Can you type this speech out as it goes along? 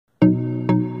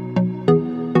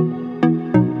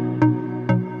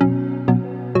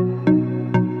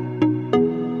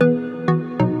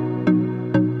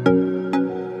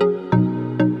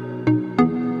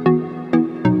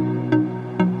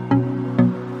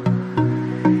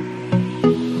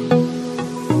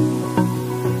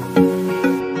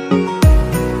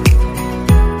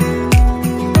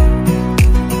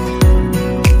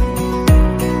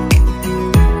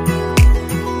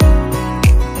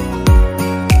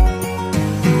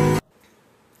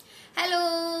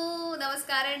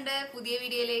പുതിയ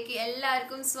വീഡിയോയിലേക്ക്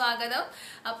എല്ലാവർക്കും സ്വാഗതം.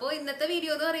 അപ്പോൾ ഇന്നത്തെ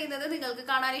വീഡിയോ എന്ന് പറയുന്നത് നിങ്ങൾക്ക്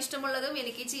കാണാൻ ഇഷ്ടമുള്ളതും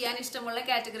എനിക്ക് ചെയ്യാൻ ഇഷ്ടമുള്ള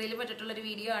കാറ്റഗറിയിൽ പെട്ടിട്ടുള്ള ഒരു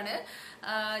വീഡിയോ ആണ്.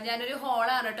 ഞാനൊരു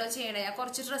ഹോളാണ് കേട്ടോ ചെയ്യണേ.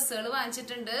 കുറച്ച് ഡ്രസ്സുകൾ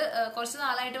വാങ്ങിച്ചിട്ടുണ്ട്. കുറച്ച്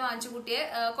നാളായിട്ട് വാങ്ങിച്ചു കൂട്ടിയ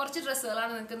കുറച്ച്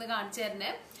ഡ്രസ്സുകളാണ് നിങ്ങൾക്ക് ഇന്ന് കാണിച്ചു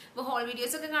തരുന്നത്. അപ്പോൾ ഹോൾ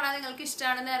വീഡിയോസ് ഒക്കെ കാണാൻ നിങ്ങൾക്ക്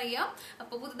ഇഷ്ടമാണെന്ന് അറിയാം.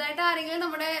 അപ്പോൾ പുതുതായിട്ട് ആരെങ്കിലും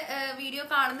നമ്മുടെ വീഡിയോ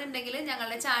കാണുന്നുണ്ടെങ്കിൽ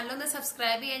ഞങ്ങളുടെ ചാനൽ ഒന്ന്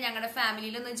സബ്സ്ക്രൈബ് ചെയ്യുക, ഞങ്ങളുടെ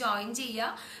ഫാമിലിയിൽ ഒന്ന് ജോയിൻ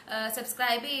ചെയ്യുക.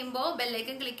 സബ്സ്ക്രൈബ് ചെയ്യുമ്പോൾ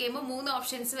ബെല്ലൈക്കൺ ക്ലിക്ക് ചെയ്യുമ്പോൾ 3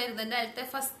 ഓപ്ഷൻസ് വരുന്നുണ്ട്. അതിലത്തെ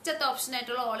ഫസ്റ്റത്തെ ഓപ്ഷൻ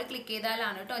ആയിട്ടുള്ള ഓൾ ക്ലിക്ക്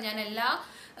ചെയ്താലാണ് കേട്ടോ ഞാൻ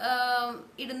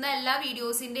ഇടുന്ന എല്ലാ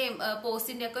വീഡിയോസിന്റെയും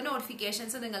പോസ്റ്റിന്റെ ഒക്കെ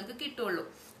നോട്ടിഫിക്കേഷൻസ് നിങ്ങൾക്ക് കിട്ടുള്ളൂ.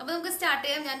 അപ്പൊ നമുക്ക് സ്റ്റാർട്ട്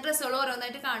ചെയ്യാം. ഞാൻ ഡ്രസ്സുകൾ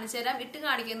ഓരോന്നായിട്ട് കാണിച്ചു തരാം, ഇട്ട്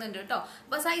കാണിക്കുന്നുണ്ട് കേട്ടോ.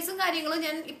 അപ്പൊ സൈസും കാര്യങ്ങളും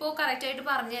ഞാൻ ഇപ്പോ കറക്റ്റ് ആയിട്ട്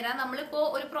പറഞ്ഞുതരാം. നമ്മളിപ്പോ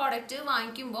ഒരു പ്രോഡക്റ്റ്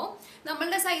വാങ്ങിക്കുമ്പോൾ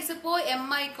നമ്മളുടെ സൈസ് ഇപ്പോ എം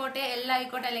ആയിക്കോട്ടെ, എൽ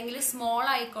ആയിക്കോട്ടെ, അല്ലെങ്കിൽ സ്മോൾ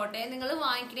ആയിക്കോട്ടെ, നിങ്ങൾ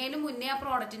വാങ്ങിക്കുന്നതിന് മുന്നേ ആ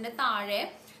പ്രോഡക്റ്റിന്റെ താഴെ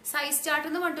സൈസ് ചാർട്ട്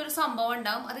എന്ന് പറഞ്ഞിട്ടൊരു സംഭവം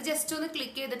ഉണ്ടാവും. അത് ജസ്റ്റ് ഒന്ന്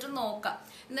ക്ലിക്ക് ചെയ്തിട്ട് നോക്കാം.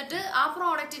 എന്നിട്ട് ആ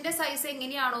പ്രോഡക്റ്റിന്റെ സൈസ്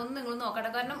എങ്ങനെയാണോ എന്ന് നിങ്ങൾ നോക്കട്ടെ.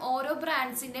 കാരണം ഓരോ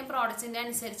ബ്രാൻഡ്സിന്റെയും പ്രോഡക്റ്റിന്റെ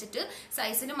അനുസരിച്ചിട്ട്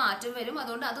സൈസിന് മാറ്റം വരും.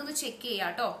 അതുകൊണ്ട് അതൊന്ന് ചെക്ക്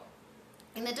ചെയ്യാം കേട്ടോ.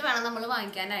 എന്നിട്ട് വേണം നമ്മൾ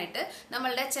വാങ്ങിക്കാനായിട്ട്.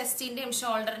 നമ്മളുടെ ചെസ്റ്റിന്റെയും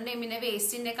ഷോൾഡറിന്റെയും പിന്നെ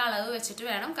വേസ്റ്റിന്റെ ഒക്കെ അളവ് വെച്ചിട്ട്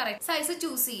വേണം കറക്റ്റ് സൈസ്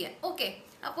ചൂസ് ചെയ്യാൻ. ഓക്കെ,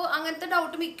 അപ്പോൾ അങ്ങനത്തെ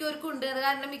ഡൗട്ട് മിക്കവർക്കും ഉണ്ട്. അത്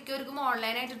കാരണം മിക്കവർക്കും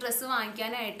ഓൺലൈനായിട്ട് ഡ്രസ്സ്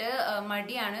വാങ്ങിക്കാനായിട്ട്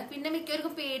മടിയാണ്. പിന്നെ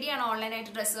മിക്കവർക്കും പേടിയാണ്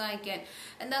ഓൺലൈനായിട്ട് ഡ്രസ്സ് വാങ്ങിക്കാൻ.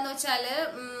 എന്താന്ന് വെച്ചാല്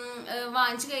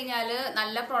വാങ്ങിച്ചു കഴിഞ്ഞാൽ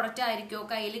നല്ല പ്രോഡക്റ്റ് ആയിരിക്കുമോ,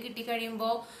 കയ്യിൽ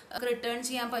കിട്ടിക്കഴിയുമ്പോൾ റിട്ടേൺ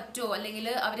ചെയ്യാൻ പറ്റുമോ, അല്ലെങ്കിൽ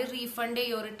അവർ റീഫണ്ട്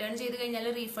ചെയ്യുമോ, റിട്ടേൺ ചെയ്ത് കഴിഞ്ഞാൽ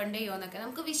റീഫണ്ട് ചെയ്യുമോ എന്നൊക്കെ.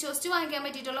 നമുക്ക് വിശ്വസിച്ച് വാങ്ങിക്കാൻ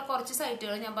പറ്റിയിട്ടുള്ള കുറച്ച്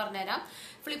സൈറ്റുകൾ ഞാൻ പറഞ്ഞുതരാം.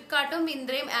 ഫ്ലിപ്കാർട്ടും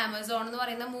മിന്ത്രയും ആമസോൺ എന്ന്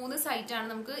പറയുന്ന 3 സൈറ്റാണ്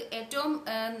നമുക്ക് ഏറ്റവും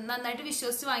നന്നായിട്ട്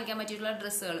വിശ്വസിച്ച് വാങ്ങിക്കാൻ പറ്റിയിട്ടുള്ള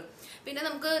ഡ്രസ്സുകൾ. പിന്നെ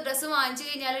നമുക്ക് ഡ്രസ്സ് വാങ്ങിച്ചു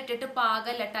കഴിഞ്ഞാൽ ഇട്ടിട്ട്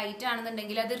പാകല്ല, ടൈറ്റ്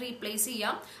ആണെന്നുണ്ടെങ്കിൽ അത് റീപ്ലേസ്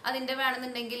ചെയ്യാം. അതിന്റെ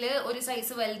വേണമെന്നുണ്ടെങ്കിൽ ഒരു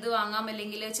സൈസ് വലുത് വാങ്ങാം,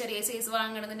 അല്ലെങ്കിൽ ചെറിയ സൈസ്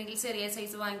വാങ്ങണമെന്നുണ്ടെങ്കിൽ ചെറിയ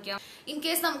സൈസ് വാങ്ങിക്കാം. ഇൻ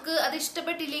കേസ് നമുക്ക് അത്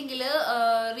ഇഷ്ടപ്പെട്ടില്ലെങ്കിൽ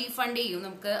റീഫണ്ട് ചെയ്യും.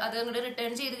 നമുക്ക് അത് അങ്ങോട്ട്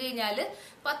റിട്ടേൺ ചെയ്ത് കഴിഞ്ഞാൽ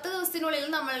 10 ദിവസത്തിനുള്ളിൽ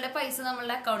നമ്മളുടെ പൈസ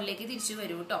നമ്മളുടെ അക്കൗണ്ടിലേക്ക് തിരിച്ചു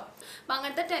വരും കേട്ടോ. അപ്പൊ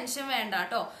അങ്ങനത്തെ ടെൻഷൻ വേണ്ട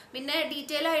കേട്ടോ. പിന്നെ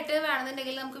ഡീറ്റെയിൽ ആയിട്ട്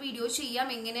വേണമെന്നുണ്ടെങ്കിൽ നമുക്ക് വീഡിയോ ചെയ്യാം,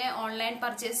 എങ്ങനെ ഓൺലൈൻ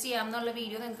പർച്ചേസ് ചെയ്യാം എന്നുള്ള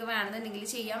വീഡിയോ നിങ്ങൾക്ക് വേണമെന്നുണ്ടെങ്കിൽ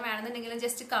ചെയ്യാം. വേണമെന്നുണ്ടെങ്കിൽ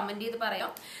ജസ്റ്റ് കമന്റ് ചെയ്ത്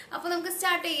പറയാം. അപ്പൊ നമുക്ക്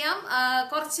സ്റ്റാർട്ട് ചെയ്യാം.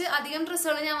 കുറച്ച് അധികം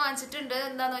ഡ്രസ്സുകൾ ഞാൻ വാങ്ങിച്ചിട്ടുണ്ട്.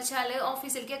 എന്താന്ന് വെച്ചാൽ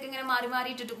ഓഫീസിലേക്കൊക്കെ ഇങ്ങനെ മാറി മാറി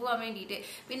ഇട്ടിട്ട് പോകാൻ വേണ്ടിയിട്ട്.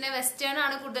 പിന്നെ വെസ്റ്റേൺ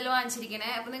ആണ് കൂടുതൽ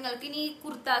വാങ്ങിച്ചിരിക്കുന്നത്. അപ്പൊ നിങ്ങൾക്ക് ഇനി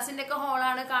കുർത്താസിന്റെ ഒക്കെ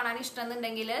ഹോളാണ് കാണാൻ ഇഷ്ടം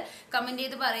എന്നുണ്ടെങ്കിൽ കമന്റ്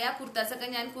ചെയ്ത് പറയാം.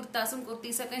 കുർത്താസും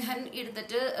കുർത്തീസൊക്കെ ഞാൻ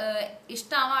എടുത്തിട്ട്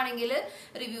ഇഷ്ടമാണെങ്കിൽ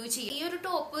റിവ്യൂ ചെയ്യും. ഈ ഒരു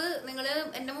ടോപ്പ് നിങ്ങൾ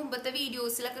എന്റെ മുമ്പത്തെ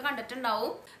വീഡിയോസിലൊക്കെ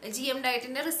കണ്ടിട്ടുണ്ടാവും. GM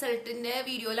ഡയറ്റിന്റെ റിസൾട്ടിന്റെ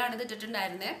വീഡിയോയിലാണ് ഇത് ഇട്ടിട്ടുണ്ടായിരുന്നത്.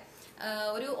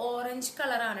 ഒരു ഓറഞ്ച്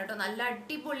കളറാണ് കേട്ടോ, നല്ല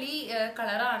അടിപൊളി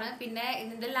കളറാണ്. പിന്നെ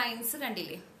ഇതിന്റെ ലൈൻസ്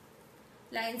കണ്ടില്ലേ,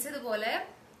 ലൈൻസ് ഇതുപോലെ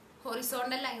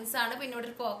ഹൊറിസോണ്ടൽ ലൈൻസ് ആണ്. പിന്നെ ഇവിടെ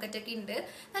ഒരു പോക്കറ്റ് ഒക്കെ ഉണ്ട്.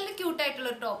 നല്ല ക്യൂട്ടായിട്ടുള്ള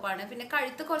ഒരു ടോപ്പാണ്. പിന്നെ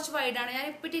കഴുത്ത് കുറച്ച് വൈഡാണ്. ഞാൻ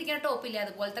ഇപ്പൊ ഇട്ടിരിക്കുന്ന ടോപ്പില്ല,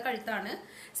 അതുപോലത്തെ കഴുത്താണ്.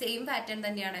 സെയിം പാറ്റേൺ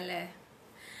തന്നെയാണല്ലേ.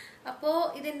 അപ്പോ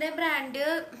ഇതിന്റെ ബ്രാൻഡ്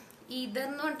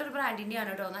ഇതെന്ന് പറഞ്ഞിട്ടൊരു ബ്രാൻഡിന്റെ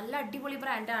ആണ് കേട്ടോ. നല്ല അടിപൊളി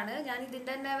ബ്രാൻഡാണ്. ഞാൻ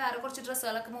ഇതിന്റെ തന്നെ വേറെ കുറച്ച്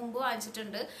ഡ്രസ്സുകളൊക്കെ മുമ്പ്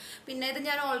വാങ്ങിച്ചിട്ടുണ്ട്. പിന്നെ ഇത്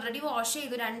ഞാൻ ഓൾറെഡി വാഷ്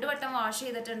ചെയ്തു, 2 വട്ടം വാഷ്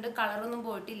ചെയ്തിട്ടുണ്ട്. കളറൊന്നും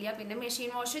പോയിട്ടില്ല. പിന്നെ മെഷീൻ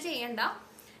വാഷ് ചെയ്യണ്ട.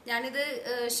 ഞാനിത്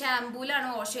ഷാംപൂലാണ്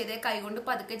വാഷ് ചെയ്തത്. കൈകൊണ്ട്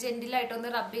പതുക്കെ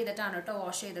ജെന്റിലായിട്ടൊന്ന് റബ്ബ് ചെയ്തിട്ടാണ് കേട്ടോ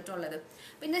വാഷ് ചെയ്തിട്ടുള്ളത്.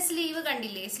 പിന്നെ സ്ലീവ്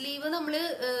കണ്ടില്ലേ, സ്ലീവ് നമ്മള്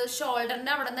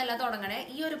ഷോൾഡറിന്റെ അവിടെ നിന്നല്ല തുടങ്ങണേ,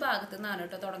 ഈ ഒരു ഭാഗത്തു നിന്നാണ്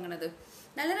കേട്ടോ തുടങ്ങണത്.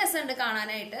 നല്ല രസമുണ്ട്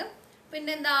കാണാനായിട്ട്.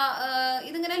 പിന്നെന്താ,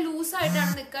 ഇതിങ്ങനെ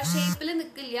ലൂസായിട്ടാണ് നിൽക്കുക, ഷേപ്പിൽ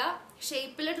നിൽക്കില്ല.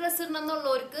 ഷേപ്പിൽ ഡ്രസ്സ്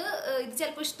ഇടണമെന്നുള്ളവർക്ക് ഇത്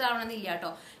ചിലപ്പോൾ ഇഷ്ടമാവണമെന്നില്ല കേട്ടോ.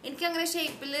 എനിക്ക് അങ്ങനെ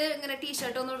ഷേപ്പിൽ ഇങ്ങനെ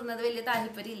ടീഷർട്ട് ഒന്നും ഇടുന്നത് വലിയ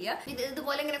താല്പര്യമില്ല.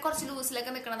 ഇതുപോലെ ഇങ്ങനെ കുറച്ച്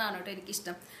ലൂസിലൊക്കെ നിൽക്കണതാണ് കേട്ടോ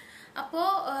എനിക്കിഷ്ടം. അപ്പോ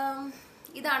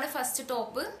ഇതാണ് ഫസ്റ്റ്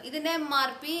ടോപ്പ്. ഇതിന്റെ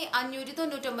MRP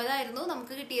 599 ആയിരുന്നു.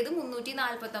 നമുക്ക് കിട്ടിയത്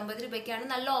 349 രൂപയ്ക്കാണ്.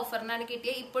 നല്ല ഓഫറിനാണ്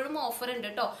കിട്ടിയത്. ഇപ്പോഴും ഓഫർ ഉണ്ട്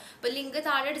കേട്ടോ. അപ്പൊ ലിങ്ക്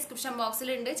താഴെ ഡിസ്ക്രിപ്ഷൻ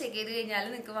ബോക്സിലുണ്ട്. ചെക്ക് ചെയ്ത് കഴിഞ്ഞാൽ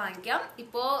നിങ്ങൾക്ക് വാങ്ങിക്കാം.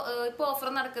 ഇപ്പോ ഓഫർ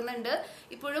നടക്കുന്നുണ്ട്.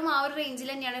 ഇപ്പോഴും ആ ഒരു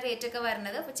റേഞ്ചിൽ തന്നെയാണ് റേറ്റ് ഒക്കെ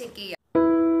വരുന്നത്. അപ്പൊ ചെക്ക് ചെയ്യാം.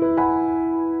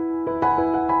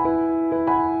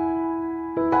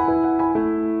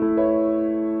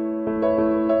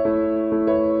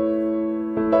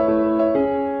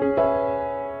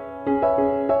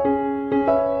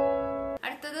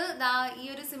 ഈ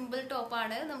ഒരു സിമ്പിൾ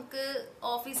ടോപ്പാണ്. നമുക്ക്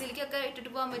ഓഫീസിലേക്കൊക്കെ ഇട്ടിട്ട്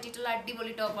പോകാൻ പറ്റിയിട്ടുള്ള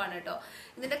അടിപൊളി ടോപ്പാണ് കേട്ടോ.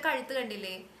 ഇതിന്റെ കഴുത്ത്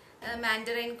കണ്ടില്ലേ,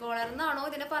 മാൻഡറൈൻ കോളർ എന്നാണോ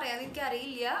ഇതിനെ പറയാന്ന് എനിക്ക്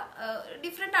അറിയില്ല.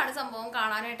 ഡിഫറെന്റ് ആണ് സംഭവം,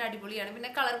 കാണാനായിട്ട് അടിപൊളിയാണ്.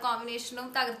 പിന്നെ കളർ കോമ്പിനേഷനും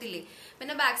തകർത്തില്ലേ.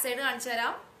 പിന്നെ ബാക്ക് സൈഡ് കാണിച്ചു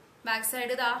തരാം. ബാക്ക്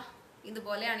സൈഡ് ഇതാ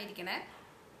ഇതുപോലെയാണ് ഇരിക്കണേ.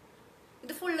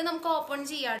 ഇത് ഫുള്ള് നമുക്ക് ഓപ്പൺ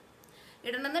ചെയ്യാം.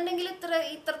 ഇടണമെന്നുണ്ടെങ്കിൽ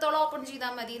ഇത്രത്തോളം ഓപ്പൺ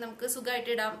ചെയ്താൽ മതി, നമുക്ക്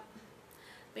സുഖമായിട്ട് ഇടാം.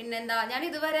 പിന്നെന്താ, ഞാൻ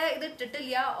ഇതുവരെ ഇത്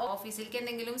ഇട്ടിട്ടില്ല. ഓഫീസിലേക്ക്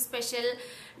എന്തെങ്കിലും സ്പെഷ്യൽ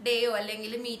ഡേയോ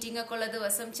അല്ലെങ്കിൽ മീറ്റിംഗ് ഒക്കെ ഉള്ള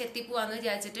ദിവസം ചെത്തിപ്പോവാന്ന്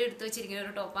വിചാരിച്ചിട്ട് എടുത്തു വെച്ചിരിക്കുന്ന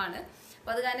ഒരു ടോപ്പാണ്.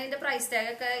 അപ്പൊ അത് കാരണം ഇതിന്റെ പ്രൈസ് ടാഗ്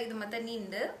ഒക്കെ ഇതുമ്മ തന്നെ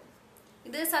ഉണ്ട്.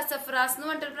 ഇത് സസഫ്രാസ് എന്ന്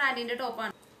പറഞ്ഞിട്ടൊരു ബ്രാൻഡിന്റെ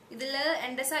ടോപ്പാണ്. ഇതില്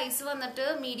എന്റെ സൈസ് വന്നിട്ട്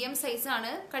മീഡിയം സൈസ്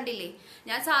ആണ്. കണ്ടില്ലേ,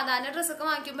 ഞാൻ സാധാരണ ഡ്രസ്സൊക്കെ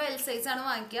വാങ്ങിക്കുമ്പോൾ L സൈസ് ആണ്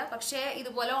വാങ്ങിക്കുക. പക്ഷെ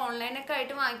ഇതുപോലെ ഓൺലൈനൊക്കെ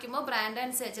ആയിട്ട് വാങ്ങിക്കുമ്പോൾ ബ്രാൻഡ്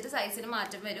അനുസരിച്ചിട്ട് സൈസിന്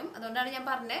മാറ്റം വരും. അതുകൊണ്ടാണ് ഞാൻ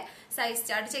പറഞ്ഞത് സൈസ്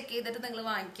ചാർട്ട് ചെക്ക് ചെയ്തിട്ട് നിങ്ങൾ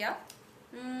വാങ്ങിക്കുക.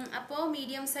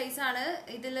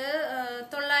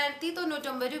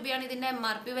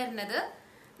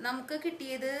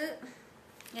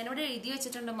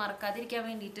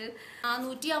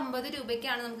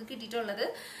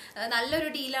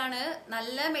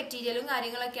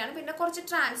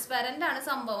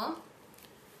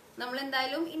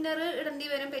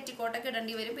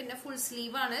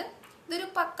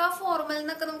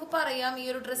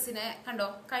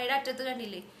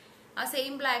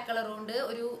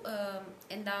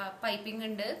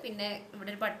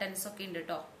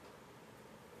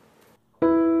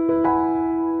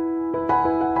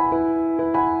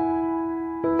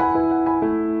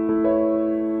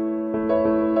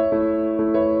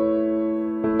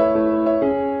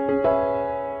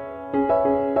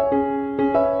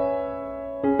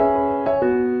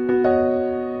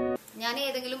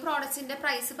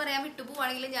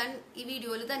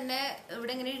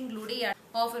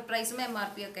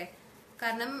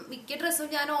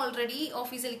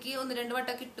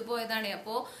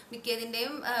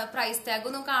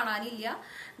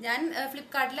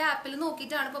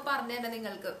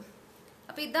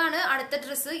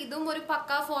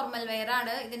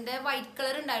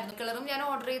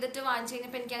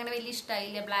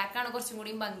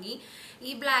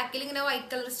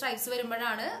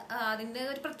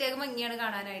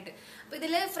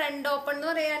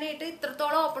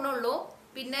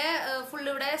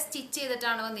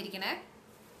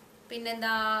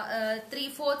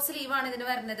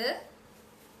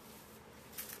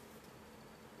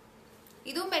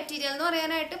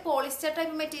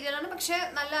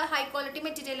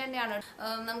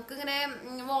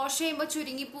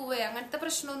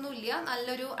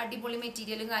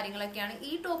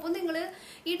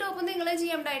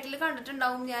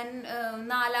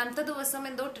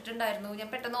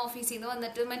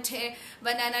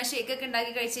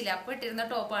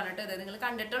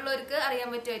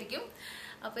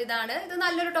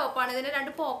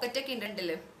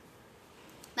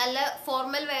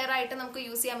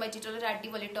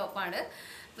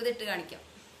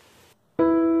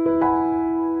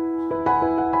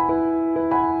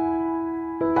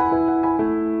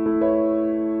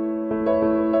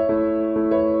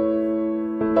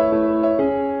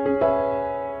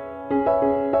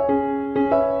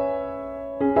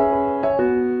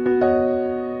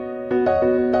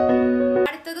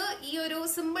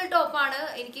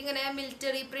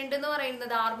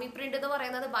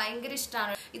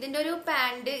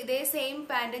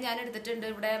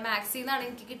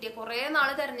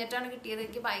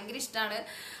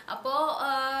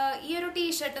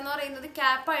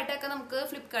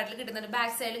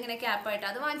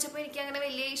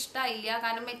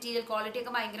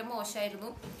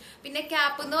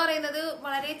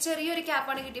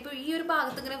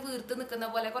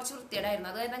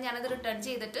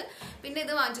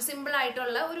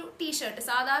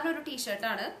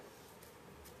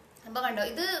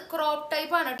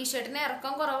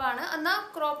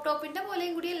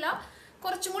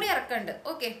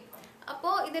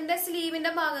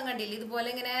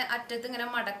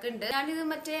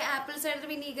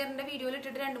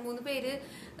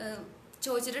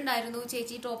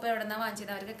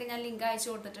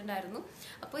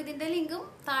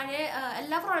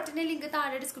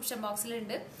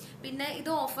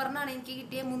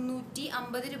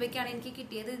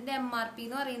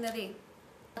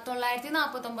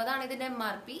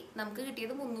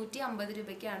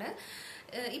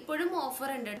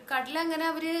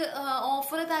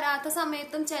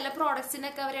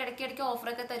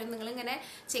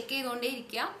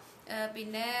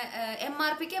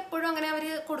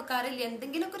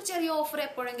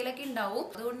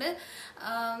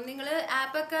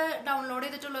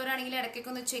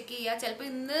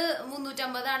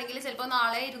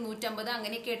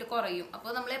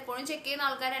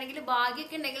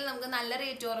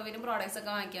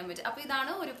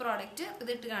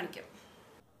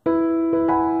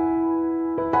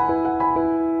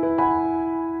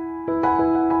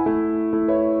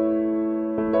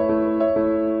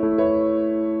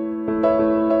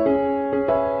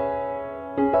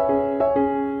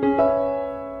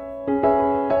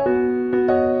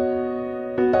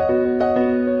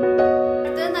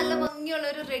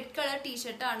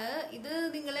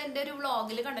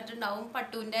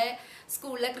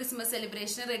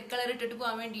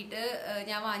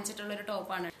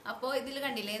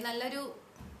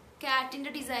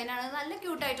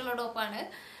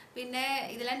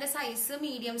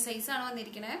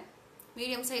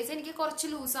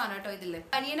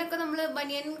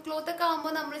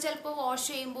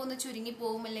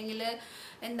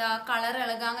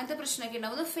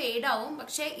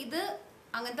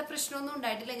 അങ്ങനത്തെ പ്രശ്നമൊന്നും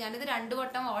ഉണ്ടായിട്ടില്ല. ഞാനിത് 2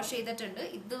 വട്ടം വാഷ് ചെയ്തിട്ടുണ്ട്.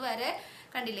 ഇതുവരെ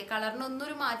കണ്ടില്ലേ, കളറിനൊന്നും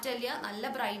ഒരു മാറ്റമില്ല. നല്ല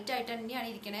ബ്രൈറ്റ് ആയിട്ട് തന്നെയാണ്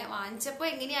ഇരിക്കണേ. വാങ്ങിച്ചപ്പോൾ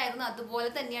എങ്ങനെയായിരുന്നു അതുപോലെ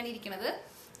തന്നെയാണ് ഇരിക്കണത്.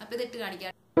 അപ്പൊ ഇതിട്ട് കാണിക്കാം.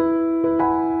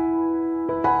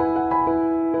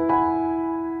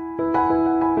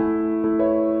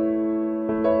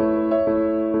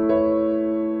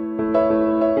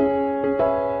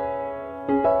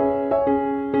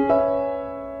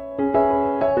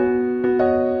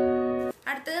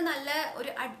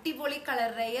 അടിപൊളി കളർ,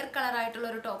 റെയർ കളർ ആയിട്ടുള്ള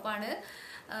ഒരു ടോപ്പാണ്.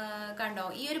 കണ്ടോ,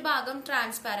 ഈ ഒരു ഭാഗം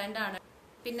ട്രാൻസ്പാരന്റ് ആണ്.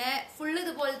 പിന്നെ ഫുൾ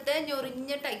ഇതുപോലത്തെ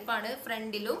ഞൊറിഞ്ഞ ടൈപ്പാണ്.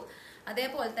 ഫ്രണ്ടിലും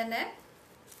അതേപോലെ തന്നെ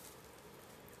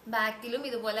ബാക്കിലും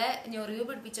ഇതുപോലെ ഞൊറിവ്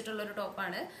പിടിപ്പിച്ചിട്ടുള്ള ഒരു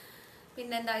ടോപ്പാണ്.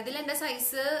 പിന്നെന്താ, ഇതിൽ എന്റെ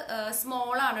സൈസ്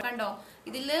സ്മോൾ ആണ്. കണ്ടോ,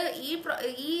 ഇതില്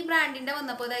ഈ ബ്രാൻഡിന്റെ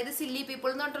വന്നപ്പോ, അതായത് സില്ലി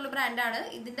പീപ്പിൾ എന്ന് പറഞ്ഞിട്ടുള്ള ബ്രാൻഡാണ്.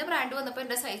 ഇതിന്റെ ബ്രാൻഡ് വന്നപ്പോ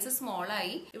എന്റെ സൈസ് സ്മോൾ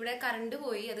ആയി. ഇവിടെ കറണ്ട്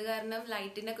പോയി, അത് കാരണം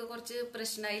ലൈറ്റിനൊക്കെ കുറച്ച്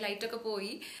പ്രശ്നമായി, ലൈറ്റൊക്കെ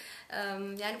പോയി.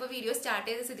 ഞാനിപ്പോൾ വീഡിയോ സ്റ്റാർട്ട്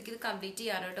ചെയ്ത സ്ഥിതിക്ക് ഇത് കംപ്ലീറ്റ്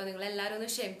ചെയ്യാറ് കേട്ടോ. നിങ്ങൾ എല്ലാവരും ഒന്ന്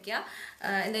ക്ഷമിക്കുക.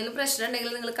 എന്തെങ്കിലും പ്രശ്നം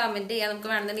ഉണ്ടെങ്കിൽ നിങ്ങൾ കമന്റ് ചെയ്യാം. നമുക്ക്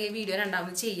വേണമെന്നുണ്ടെങ്കിൽ വീഡിയോ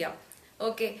രണ്ടാമത് ചെയ്യാം.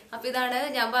 ഓക്കെ, അപ്പൊ ഇതാണ്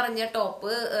ഞാൻ പറഞ്ഞ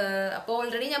ടോപ്പ്. അപ്പോൾ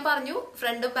ഓൾറെഡി ഞാൻ പറഞ്ഞു,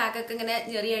 ഫ്രണ്ടും ബാക്കൊക്കെ ഇങ്ങനെ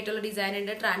ചെറിയായിട്ടുള്ള ഡിസൈൻ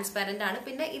ഉണ്ട്, ട്രാൻസ്പാരന്റ് ആണ്.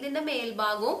 പിന്നെ ഇതിന്റെ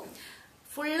മേൽഭാഗവും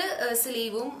ഫുള്ള്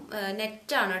സ്ലീവും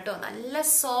നെറ്റാണ് കേട്ടോ. നല്ല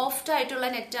സോഫ്റ്റ് ആയിട്ടുള്ള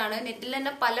നെറ്റാണ്. നെറ്റിൽ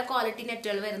തന്നെ പല ക്വാളിറ്റി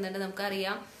നെറ്റുകൾ വരുന്നുണ്ട്.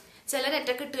 നമുക്കറിയാം, ചില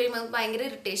നെറ്റൊക്കെ ഇട്ട് കഴിയുമ്പോൾ നമുക്ക് ഭയങ്കര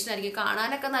ഇറിറ്റേഷൻ ആയിരിക്കും.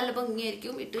 കാണാനൊക്കെ നല്ല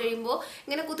ഭംഗിയായിരിക്കും, ഇട്ട് കഴിയുമ്പോൾ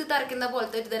ഇങ്ങനെ കുത്തി തറയ്ക്കുന്ന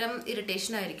പോലത്തെ ഒരു തരം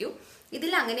ഇറിറ്റേഷൻ ആയിരിക്കും.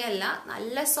 ഇതിൽ അങ്ങനെയല്ല,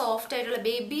 നല്ല സോഫ്റ്റ് ആയിട്ടുള്ള,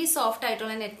 ബേബി സോഫ്റ്റ്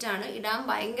ആയിട്ടുള്ള നെറ്റാണ്. ഇടാൻ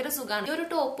ഭയങ്കര സുഖമാണ്. ഈ ഒരു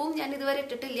ടോപ്പും ഞാൻ ഇതുവരെ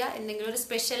ഇട്ടിട്ടില്ല. എന്തെങ്കിലും ഒരു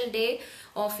സ്പെഷ്യൽ ഡേ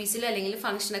ഓഫീസിൽ അല്ലെങ്കിൽ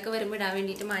ഫംഗ്ഷനൊക്കെ വരുമ്പോൾ ഇടാൻ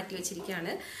വേണ്ടിയിട്ട് മാറ്റി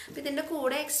വെച്ചിരിക്കുകയാണ്. അപ്പൊ ഇതിന്റെ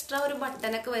കൂടെ എക്സ്ട്രാ ഒരു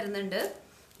ബട്ടനൊക്കെ വരുന്നുണ്ട്.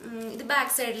 ഇത്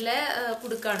ബാക്ക് സൈഡിലെ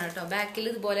കുടുക്കാണ് കേട്ടോ. ബാക്കിൽ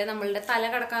ഇതുപോലെ നമ്മളുടെ തല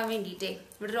കടക്കാൻ വേണ്ടിയിട്ടേ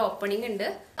ഇവിടെ ഒരു ഓപ്പണിംഗ് ഉണ്ട്.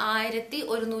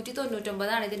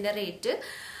 1199 ഇതിന്റെ റേറ്റ്.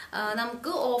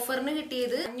 നമുക്ക് ഓഫറിന്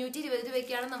കിട്ടിയത് 520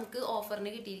 രൂപയ്ക്കാണ് നമുക്ക്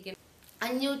ഓഫറിന് കിട്ടിയിരിക്കുന്നത്.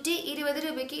 520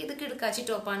 രൂപയ്ക്ക് ഇത് കിടക്കാച്ചി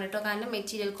ടോപ്പാണ് കേട്ടോ. കാരണം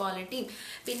മെറ്റീരിയൽ ക്വാളിറ്റിയും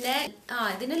പിന്നെ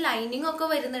ഇതിന് ലൈനിങ് ഒക്കെ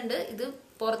വരുന്നുണ്ട്. ഇത്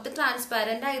പുറത്ത്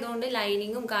ട്രാൻസ്പാരന്റ് ആയതുകൊണ്ട്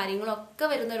ലൈനിങ്ങും കാര്യങ്ങളും ഒക്കെ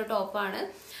വരുന്ന ഒരു ടോപ്പാണ്.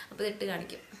 അപ്പൊ ഇതിട്ട്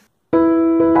കാണിക്കും.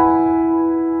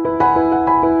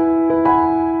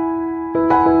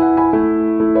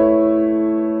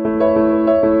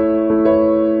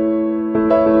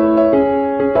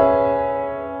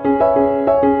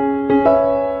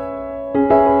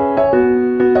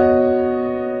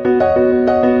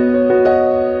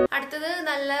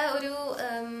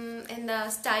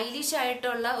 സ്റ്റൈലിഷ്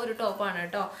ആയിട്ടുള്ള ഒരു ടോപ്പാണ്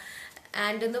കേട്ടോ.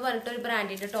 ആൻഡ് എന്ന് പറഞ്ഞിട്ട് ഒരു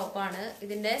ബ്രാൻഡിന്റെ ടോപ്പാണ്.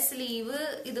 ഇതിന്റെ സ്ലീവ്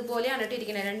ഇതുപോലെയാണ് കേട്ടോ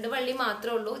ഇരിക്കുന്നത്. 2 വള്ളി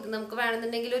മാത്രമേ ഉള്ളൂ. ഇത് നമുക്ക്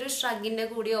വേണമെന്നുണ്ടെങ്കിൽ ഒരു ഷ്രഗിന്റെ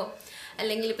കൂടെയോ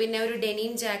അല്ലെങ്കിൽ പിന്നെ ഒരു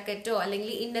ഡെനിം ജാക്കറ്റോ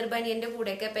അല്ലെങ്കിൽ ഇന്നർ ബനിയന്റെ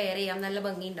കൂടെയൊക്കെ പെയർ ചെയ്യാം. നല്ല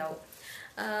ഭംഗി ഉണ്ടാവും.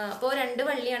 അപ്പോൾ 2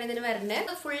 വള്ളിയാണ് ഇതിന്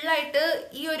വരുന്നത്. ഫുള്ളായിട്ട്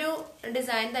ഈ ഒരു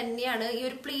ഡിസൈൻ തന്നെയാണ്. ഈ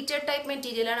ഒരു പ്ലീറ്റഡ് ടൈപ്പ്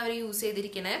മെറ്റീരിയലാണ് അവർ യൂസ്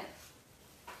ചെയ്തിരിക്കുന്നത്.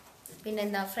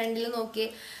 പിന്നെന്താ, ഫ്രണ്ടിൽ നോക്കിയേ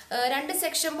 2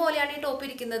 സെക്ഷൻ പോലെയാണ് ഈ ടോപ്പ്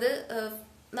ഇരിക്കുന്നത്.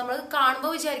 നമ്മൾ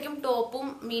കാണുമ്പോൾ വിചാരിക്കും ടോപ്പും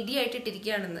മിഡി ആയിട്ട്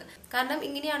ഇട്ടിരിക്കുകയാണെന്ന്. കാരണം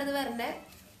ഇങ്ങനെയാണ് ഇത് വരുന്നത്.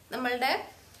 നമ്മളുടെ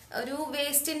ഒരു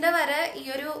വേസ്റ്റിന്റെ വരെ ഈ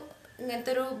ഒരു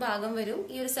ഇങ്ങനത്തെ ഒരു ഭാഗം വരും.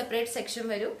 ഈ ഒരു സെപ്പറേറ്റ് സെക്ഷൻ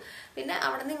വരും. പിന്നെ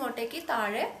അവിടെ നിന്ന് ഇങ്ങോട്ടേക്ക്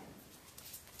താഴെ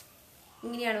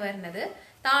ഇങ്ങനെയാണ് വരുന്നത്.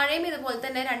 താഴെയും ഇതുപോലെ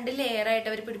തന്നെ 2 ലെയർ ആയിട്ട്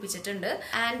അവർ പിടിപ്പിച്ചിട്ടുണ്ട്.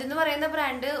 ആൻഡ് എന്ന് പറയുന്ന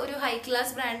ബ്രാൻഡ് ഒരു ഹൈ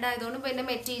ക്ലാസ് ബ്രാൻഡ് ആയതുകൊണ്ട് പിന്നെ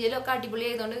മെറ്റീരിയൽ ഒക്കെ അടിപൊളി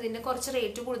ആയതുകൊണ്ട് ഇതിന്റെ കുറച്ച്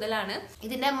റേറ്റ് കൂടുതലാണ്.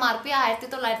 ഇതിന്റെ MRP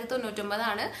 1999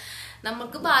 ആണ്.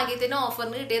 നമുക്ക് ഭാഗ്യത്തിന്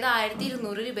ഓഫറിന് കിട്ടിയത്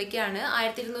 1200 രൂപയ്ക്കാണ്.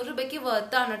 1200 രൂപയ്ക്ക്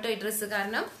വർത്ത് ആണ് കേട്ടോ ഈ ഡ്രസ്സ്.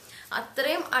 കാരണം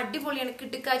അത്രയും അടിപൊളിയാണ്,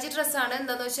 കിട്ടിക്കാച്ചി ഡ്രസ്സാണ്.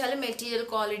 എന്താന്ന് വെച്ചാൽ മെറ്റീരിയൽ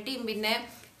ക്വാളിറ്റിയും പിന്നെ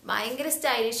ഭയങ്കര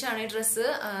സ്റ്റൈലിഷ് ആണ് ഈ ഡ്രസ്സ്.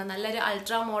 നല്ലൊരു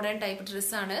അൾട്രാ മോഡേൺ ടൈപ്പ്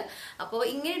ഡ്രസ്സാണ്. അപ്പോൾ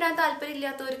ഇങ്ങനെ ഇടാൻ താല്പര്യം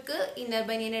ഇല്ലാത്തവർക്ക് ഇന്നർ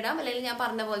ബനിയൻ ഇടാം, അല്ലെങ്കിൽ ഞാൻ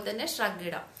പറഞ്ഞ പോലെ തന്നെ ഷ്രഗ്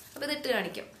ഇടാം. അപ്പൊ ഇതിട്ട്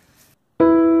കാണിക്കും.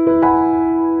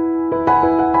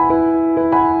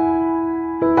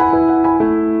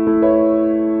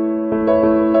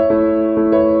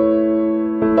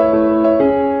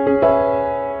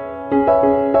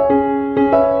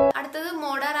 അടുത്തത്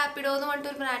മോഡ റാപ്പിഡോ എന്ന്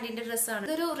പറഞ്ഞിട്ട് ഒരു ബ്രാൻഡിന്റെ ഡ്രസ്സാണ്.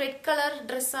 ഇതൊരു റെഡ് കളർ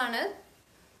ഡ്രസ്സാണ്.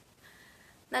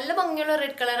 നല്ല ഭംഗിയുള്ള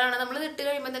റെഡ് കളറാണ്. നമ്മൾ ഇട്ട്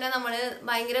കഴിയുമ്പോൾ തന്നെ നമ്മൾ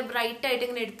ഭയങ്കര ബ്രൈറ്റ് ആയിട്ട്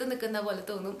ഇങ്ങനെ എടുത്ത് നിൽക്കുന്ന പോലെ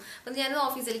തോന്നും. അപ്പം ഞാൻ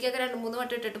ഓഫീസിലേക്കൊക്കെ 2-3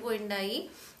 വട്ടം ഇട്ടിട്ട് പോയിട്ടുണ്ടായി.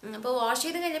 അപ്പോൾ വാഷ്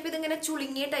ചെയ്ത് കഴിഞ്ഞപ്പോൾ ഇതിങ്ങനെ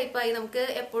ചുളുങ്ങിയ ടൈപ്പായി. നമുക്ക്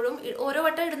എപ്പോഴും ഓരോ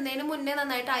വട്ടം ഇടുന്നതിന് മുന്നേ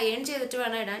നന്നായിട്ട് അയൺ ചെയ്തിട്ട്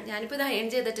വേണം ഇടാൻ. ഞാനിപ്പോൾ ഇത് അയൺ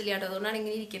ചെയ്തിട്ടില്ല കേട്ടോ, അതുകൊണ്ടാണ്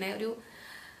ഇങ്ങനെ ഇരിക്കണേ. ഒരു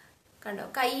കണ്ടോ,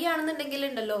 കൈ ആണെന്നുണ്ടെങ്കിൽ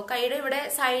ഉണ്ടല്ലോ, കൈയുടെ ഇവിടെ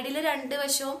സൈഡിൽ 2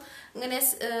 വശവും ഇങ്ങനെ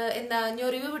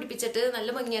ഞൊറിവ് പിടിപ്പിച്ചിട്ട് നല്ല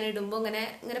ഭംഗിയാണ്. ഇടുമ്പോൾ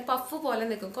ഇങ്ങനെ പഫ് പോലെ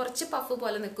നിൽക്കും, കുറച്ച് പഫ്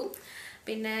പോലെ നിൽക്കും.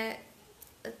 പിന്നെ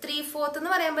 3/4 എന്ന്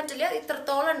പറയാൻ പറ്റില്ല,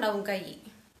 ഇത്രത്തോളം ഉണ്ടാവും കൈ,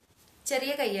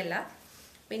 ചെറിയ കൈയല്ല.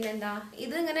 പിന്നെന്താ,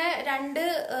 ഇത് ഇങ്ങനെ 2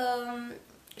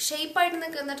 ഷേപ്പായിട്ട്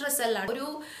നിൽക്കുന്ന ഡ്രസ്സല്ല, ഒരു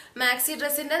മാക്സി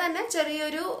ഡ്രസ്സിന്റെ തന്നെ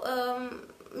ചെറിയൊരു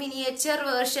മിനിയേച്ചർ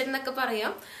വേർഷൻ എന്നൊക്കെ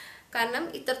പറയാം. കാരണം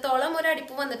ഇത്രത്തോളം ഒരു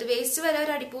അടിപ്പ് വന്നിട്ട് വേസ്റ്റ് വരെ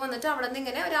ഒരു അടിപ്പ് വന്നിട്ട് അവിടെ നിന്ന്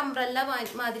ഇങ്ങനെ ഒരു അംബ്രല്ല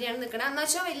മാതിരിയാണ് നിൽക്കുന്നത്. എന്ന്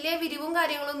വെച്ചാൽ വലിയ വിരിവും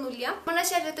കാര്യങ്ങളൊന്നുമില്ല, നമ്മുടെ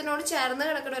ശരീരത്തിനോട് ചേർന്ന്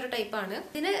കിടക്കുന്ന ഒരു ടൈപ്പാണ്.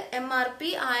 ഇതിന് MRP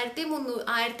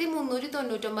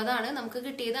 1399 നമുക്ക്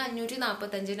കിട്ടിയത്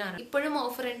 545. ഇപ്പോഴും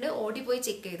ഓഫർ ഉണ്ട്, ഓടിപ്പോയി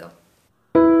ചെക്ക് ചെയ്തോ.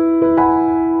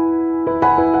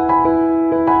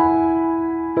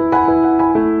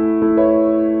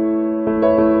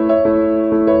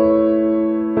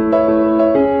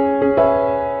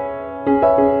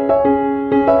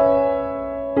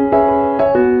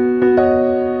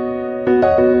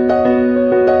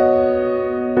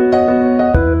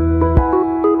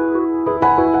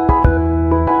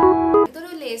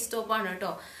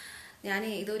 ഞാൻ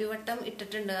ഇതൊരു വട്ടം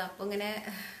ഇട്ടിട്ടുണ്ട്, അപ്പൊ ഇങ്ങനെ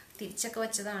തിരിച്ചൊക്കെ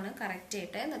വെച്ചതാണ് കറക്റ്റ്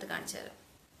ആയിട്ട്. എന്നിട്ട് കാണിച്ചു തരാം.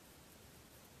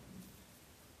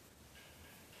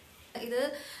 ഇത്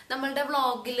നമ്മളുടെ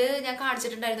വ്ളോഗില് ഞാൻ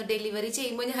കാണിച്ചിട്ടുണ്ടായിരുന്നു. ഡെലിവറി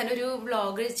ചെയ്യുമ്പോൾ ഞാനൊരു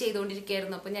വ്ളോഗ്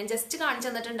ചെയ്തുകൊണ്ടിരിക്കുകയായിരുന്നു. അപ്പൊ ഞാൻ ജസ്റ്റ് കാണിച്ചു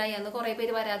തന്നിട്ടുണ്ടായി. അന്ന് കുറെ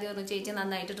പേര് വരാതെ വന്നു, ചേച്ചി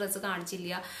നന്നായിട്ട് ഡ്രസ്സ്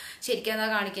കാണിച്ചില്ല, ശരിക്കും എന്താ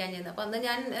കാണിക്കാൻ ചെന്ന്. അപ്പൊ അന്ന്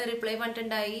ഞാൻ റിപ്ലൈ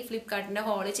പറഞ്ഞിട്ടുണ്ടായി ഫ്ലിപ്കാർട്ടിന്റെ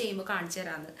ഹോള് ചെയ്യുമ്പോൾ കാണിച്ചു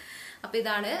തരാന്ന്. അപ്പൊ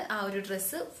ഇതാണ് ആ ഒരു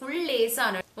ഡ്രസ്സ്. ഫുൾ ലേസ്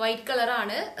ആണ്, വൈറ്റ്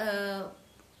കളറാണ്.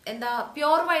 എന്താ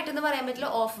പ്യോർ വൈറ്റ് എന്ന് പറയാൻ പറ്റില്ല,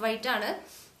 ഓഫ് വൈറ്റ് ആണ്.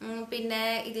 പിന്നെ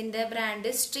ഇതിന്റെ ബ്രാൻഡ്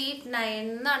സ്ട്രീറ്റ് 9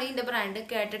 എന്നാണ് ഇതിന്റെ ബ്രാൻഡ്.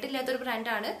 കേട്ടിട്ടില്ലാത്തൊരു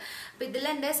ബ്രാൻഡാണ്. അപ്പൊ ഇതിൽ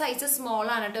എന്റെ സൈസ് സ്മോൾ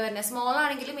ആണ് കേട്ടോ വരുന്നത്. സ്മോൾ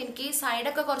ആണെങ്കിലും എനിക്ക്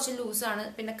സൈഡൊക്കെ കുറച്ച് ലൂസാണ്,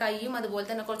 പിന്നെ കൈയും അതുപോലെ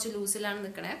തന്നെ കുറച്ച് ലൂസിലാണ്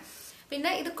നിൽക്കണേ.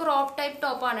 പിന്നെ ഇത് ക്രോപ്പ് ടൈപ്പ്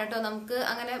ടോപ്പാണ് കേട്ടോ. നമുക്ക്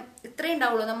അങ്ങനെ ഇത്രേ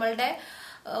ഉണ്ടാവുള്ളൂ, നമ്മളുടെ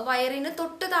വയറിന്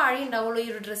തൊട്ട് താഴെ ഉണ്ടാവുള്ളൂ ഈ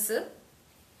ഒരു ഡ്രസ്സ്.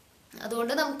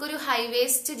 അതുകൊണ്ട് നമുക്കൊരു ഹൈ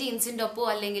വേസ്റ്റ് ജീൻസിന്റെ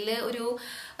ഒപ്പം അല്ലെങ്കിൽ ഒരു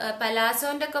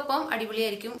പലാസോന്റെ ഒക്കെ ഒപ്പം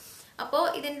അടിപൊളിയായിരിക്കും. അപ്പോൾ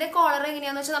ഇതിന്റെ കോളർ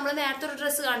എങ്ങനെയാന്ന് വെച്ചാൽ നമ്മൾ നേരത്തെ ഒരു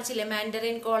ഡ്രസ്സ് കാണിച്ചില്ലേ,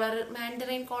 മാൻഡറിൻ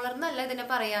കോളർ എന്നല്ല ഇതിനെ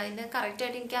പറയാ, ഇതിന്റെ കറക്റ്റ്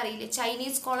ആയിട്ട് എനിക്ക് അറിയില്ല.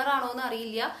 ചൈനീസ് കോളർ ആണോ എന്ന്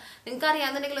അറിയില്ല. നിങ്ങൾക്ക്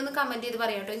അറിയാന്നുണ്ടെങ്കിൽ ഒന്ന് കമന്റ് ചെയ്ത്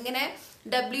പറയാം കേട്ടോ. ഇങ്ങനെ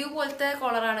W പോലത്തെ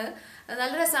കോളറാണ്,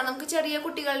 നല്ല രസമാണ്. നമുക്ക് ചെറിയ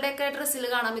കുട്ടികളുടെ ഒക്കെ ഡ്രസ്സിൽ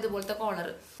കാണാം ഇതുപോലത്തെ കോളർ.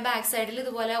 ബാക്ക് സൈഡിൽ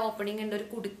ഇതുപോലെ ഓപ്പണിംഗ് ഉണ്ട്, ഒരു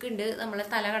കുടുക്കുണ്ട് നമ്മളെ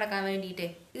തല കടക്കാൻ വേണ്ടിയിട്ട്.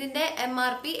 ഇതിന്റെ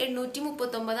MRP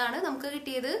 839 നമുക്ക്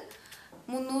കിട്ടിയത്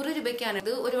 300 രൂപയ്ക്കാണ്.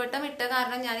 ഇത് ഒരു വട്ടം ഇട്ട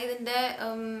കാരണം ഞാൻ ഇതിന്റെ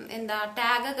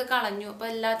ടാഗ് ഒക്കെ കളഞ്ഞു. അപ്പൊ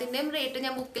എല്ലാത്തിന്റെയും റേറ്റ്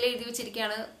ഞാൻ ബുക്കിൽ എഴുതി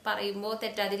വെച്ചിരിക്കുകയാണ്, പറയുമ്പോൾ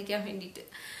തെറ്റാതിരിക്കാൻ വേണ്ടിയിട്ട്.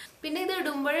 പിന്നെ ഇത്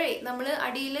ഇടുമ്പോഴേ നമ്മൾ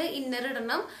അടിയിൽ ഇന്നർ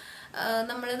ഇടണം.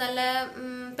 നമ്മൾ നല്ല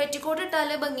പെറ്റിക്കോട്ട്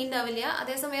ഇട്ടാല് ഭംഗി ഉണ്ടാവില്ല.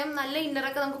 അതേസമയം നല്ല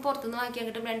ഇന്നറൊക്കെ നമുക്ക് പുറത്തുനിന്ന് വാങ്ങിക്കാൻ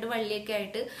കിട്ടും, 2 വള്ളിയൊക്കെ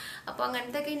ആയിട്ട്. അപ്പൊ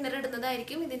അങ്ങനത്തെ ഒക്കെ ഇന്നർ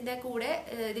ഇടുന്നതായിരിക്കും ഇതിന്റെ കൂടെ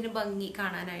ഇതിന് ഭംഗി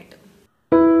കാണാനായിട്ട്.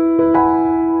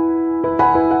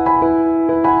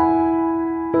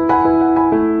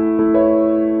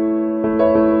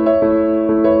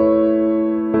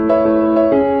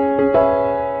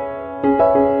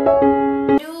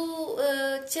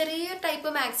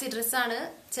 മാക്സി ഡ്രസ്സാണ്.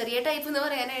 ചെറിയ ടൈപ്പ് എന്ന്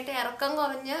പറയാനായിട്ട് ഇറക്കം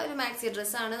കുറഞ്ഞ ഒരു മാക്സി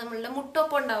ഡ്രസ്സാണ്. നമ്മളുടെ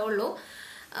മുട്ടൊപ്പം ഉണ്ടാവുള്ളൂ.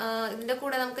 ഇതിന്റെ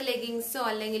കൂടെ നമുക്ക് ലെഗിങ്സോ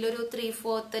അല്ലെങ്കിൽ ഒരു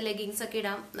 3/4 ലെഗിങ്സ് ഒക്കെ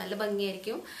ഇടാം, നല്ല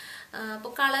ഭംഗിയായിരിക്കും. അപ്പൊ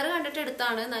കളർ കണ്ടിട്ട്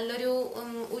എടുത്താണ്, നല്ലൊരു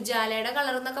ഉജാലയുടെ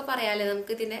കളർ എന്നൊക്കെ പറയാല്ലേ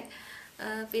നമുക്ക് ഇതിനെ.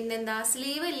 പിന്നെന്താ,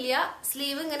 സ്ലീവ് ഇല്ല,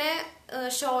 സ്ലീവ് ഇങ്ങനെ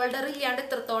ഷോൾഡർ ഇല്ലാണ്ട്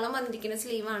ഇത്രത്തോളം വന്നിരിക്കുന്ന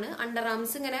സ്ലീവാണ്. അണ്ടർ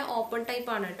ആംസ് ഇങ്ങനെ ഓപ്പൺ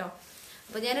ടൈപ്പ് ആണ് കേട്ടോ.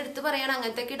 അപ്പൊ ഞാൻ എടുത്ത് പറയണം,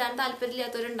 അങ്ങനത്തെ ഒക്കെ ഇടാൻ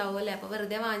താല്പര്യമില്ലാത്തവരുണ്ടാവും അല്ലേ. അപ്പൊ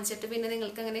വെറുതെ വാങ്ങിച്ചിട്ട് പിന്നെ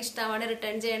നിങ്ങൾക്ക് അങ്ങനെ ഇഷ്ടമാണ്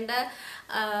റിട്ടേൺ ചെയ്യേണ്ട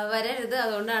വരരുത്.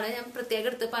 അതുകൊണ്ടാണ് ഞാൻ പ്രത്യേകം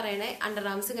എടുത്ത് പറയണേ. അണ്ടർ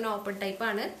ആംസ് ഇങ്ങനെ ഓപ്പൺ ടൈപ്പ്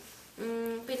ആണ്.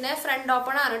 പിന്നെ ഫ്രണ്ട്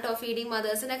ഓപ്പൺ ആണ് കേട്ടോ. ഫീഡിങ്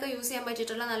മദേഴ്സിനൊക്കെ യൂസ് ചെയ്യാൻ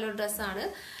പറ്റിയിട്ടുള്ള നല്ലൊരു ഡ്രസ്സാണ്.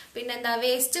 പിന്നെന്താ,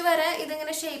 വേസ്റ്റ് വരെ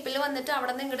ഇതിങ്ങനെ ഷേപ്പിൽ വന്നിട്ട്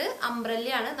അവിടെ നിന്ന് ഇങ്ങോട്ട്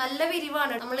അംബ്രല്ലയാണ്, നല്ല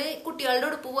വിരിവാണ്. നമ്മള് കുട്ടികളുടെ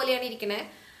ഉടുപ്പ് പോലെയാണ് ഇരിക്കണേ.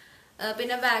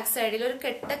 പിന്നെ ബാക്ക് സൈഡിൽ ഒരു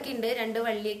കെട്ടൊക്കെ ഉണ്ട്, 2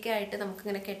 വള്ളിയൊക്കെ ആയിട്ട്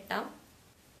നമുക്കിങ്ങനെ കെട്ടാം.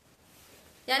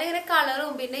 ഞാനിങ്ങനെ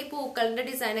കളറും പിന്നെ ഈ പൂക്കളുടെ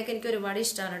ഡിസൈനൊക്കെ എനിക്ക് ഒരുപാട്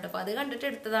ഇഷ്ടമാണ് കേട്ടോ. അപ്പൊ അത് കണ്ടിട്ട്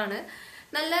എടുത്തതാണ്.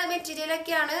 നല്ല മെറ്റീരിയൽ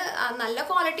ഒക്കെയാണ്, നല്ല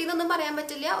ക്വാളിറ്റി എന്നൊന്നും പറയാൻ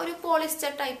പറ്റില്ല, ഒരു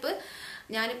പോളിസ്റ്റർ ടൈപ്പ്.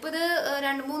 ഞാനിപ്പോ ഇത്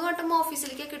 2-3 വട്ടം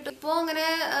ഓഫീസിലേക്ക് കിട്ടും. ഇപ്പൊ അങ്ങനെ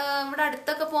ഇവിടെ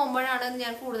അടുത്തൊക്കെ പോകുമ്പോഴാണ്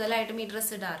ഞാൻ കൂടുതലായിട്ടും ഈ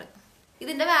ഡ്രസ്സ് ഇടാറ്.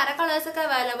 ഇതിന്റെ വേറെ കളേഴ്സ് ഒക്കെ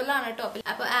അവൈലബിൾ ആണ് കേട്ടോ.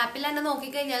 അപ്പൊ ആപ്പിൽ തന്നെ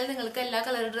നോക്കിക്കഴിഞ്ഞാൽ നിങ്ങൾക്ക് എല്ലാ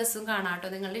കളർ ഡ്രസ്സും കാണാം കേട്ടോ.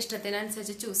 നിങ്ങളുടെ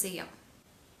ഇഷ്ടത്തിനനുസരിച്ച് ചൂസ് ചെയ്യാം.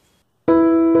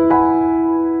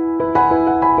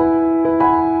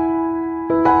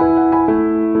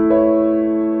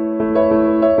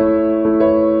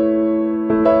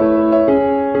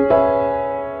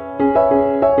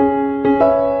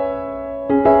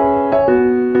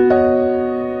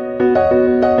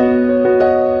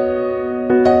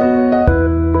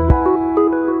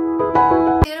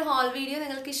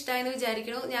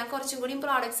 ഞാൻ കുറച്ചും കൂടി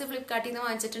പ്രോഡക്ട്സ് ഫ്ലിപ്കാർട്ടിൽ നിന്ന്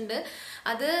വാങ്ങിച്ചിട്ടുണ്ട്.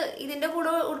 അത് ഇതിന്റെ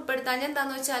കൂടെ ഉൾപ്പെടുത്താൻ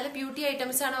എന്താന്ന് വെച്ചാൽ ബ്യൂട്ടി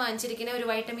ഐറ്റംസ് ആണ് വാങ്ങിച്ചിരിക്കുന്നത്. ഒരു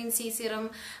വൈറ്റമിൻ സി സിറം,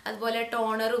 അതുപോലെ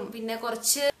ടോണറും, പിന്നെ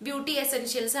കുറച്ച് ബ്യൂട്ടി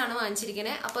എസെൻഷ്യൽസ് ആണ്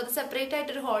വാങ്ങിച്ചിരിക്കുന്നത്. അപ്പൊ അത് സെപ്പറേറ്റ്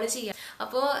ആയിട്ടൊരു ഹോൾ ചെയ്യാം.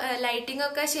 അപ്പോൾ ലൈറ്റിംഗ്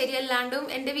ഒക്കെ ശരിയല്ലാണ്ടും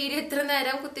എന്റെ വീഡിയോ ഇത്ര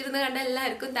നേരം കുത്തിരുന്ന് കണ്ട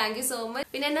എല്ലാവർക്കും താങ്ക് യു സോ മച്ച്.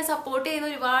 പിന്നെ എന്നെ സപ്പോർട്ട് ചെയ്യുന്ന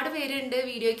ഒരുപാട് പേരുണ്ട്,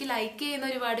 വീഡിയോയ്ക്ക് ലൈക്ക് ചെയ്യുന്ന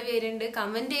ഒരുപാട് പേരുണ്ട്,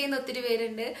 കമന്റ് ചെയ്യുന്ന ഒത്തിരി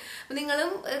പേരുണ്ട്.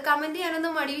 നിങ്ങളും കമന്റ്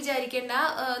ചെയ്യാനൊന്നും മടി വിചാരിക്കേണ്ട,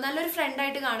 നല്ലൊരു ഫ്രണ്ട്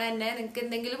ആയിട്ട് കാണാൻ എന്നെ. നിങ്ങൾക്ക്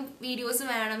എന്തെങ്കിലും വീഡിയോസ്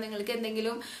വേണം, നിങ്ങൾക്ക്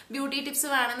എന്തെങ്കിലും ബ്യൂട്ടി ടിപ്സ്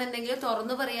വേണമെന്നുണ്ടെങ്കിൽ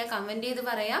തുറന്നു പറയാ, കമന്റ് ചെയ്ത്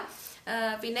പറയാം.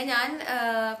 പിന്നെ ഞാൻ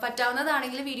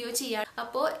പറ്റാവുന്നതാണെങ്കിൽ വീഡിയോ ചെയ്യാം.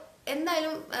 അപ്പോൾ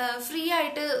എന്തായാലും ഫ്രീ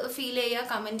ആയിട്ട് ഫീൽ ചെയ്യുക,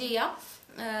 കമന്റ് ചെയ്യാം,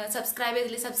 സബ്സ്ക്രൈബ്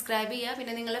ചെയ്തില്ല സബ്സ്ക്രൈബ് ചെയ്യുക.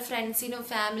 പിന്നെ നിങ്ങളുടെ ഫ്രണ്ട്സിനും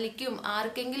ഫാമിലിക്കും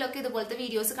ആർക്കെങ്കിലും ഒക്കെ ഇതുപോലത്തെ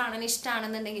വീഡിയോസ് കാണാൻ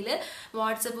ഇഷ്ടമാണെന്നുണ്ടെങ്കിൽ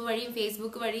വാട്സപ്പ് വഴിയും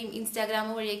ഫേസ്ബുക്ക് വഴിയും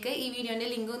ഇൻസ്റ്റാഗ്രാം വഴിയൊക്കെ ഈ വീഡിയോന്റെ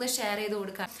ലിങ്ക് ഒന്ന് ഷെയർ ചെയ്ത്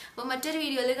കൊടുക്കാം. അപ്പോൾ മറ്റൊരു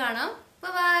വീഡിയോയിൽ കാണാം.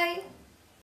 ബൈ.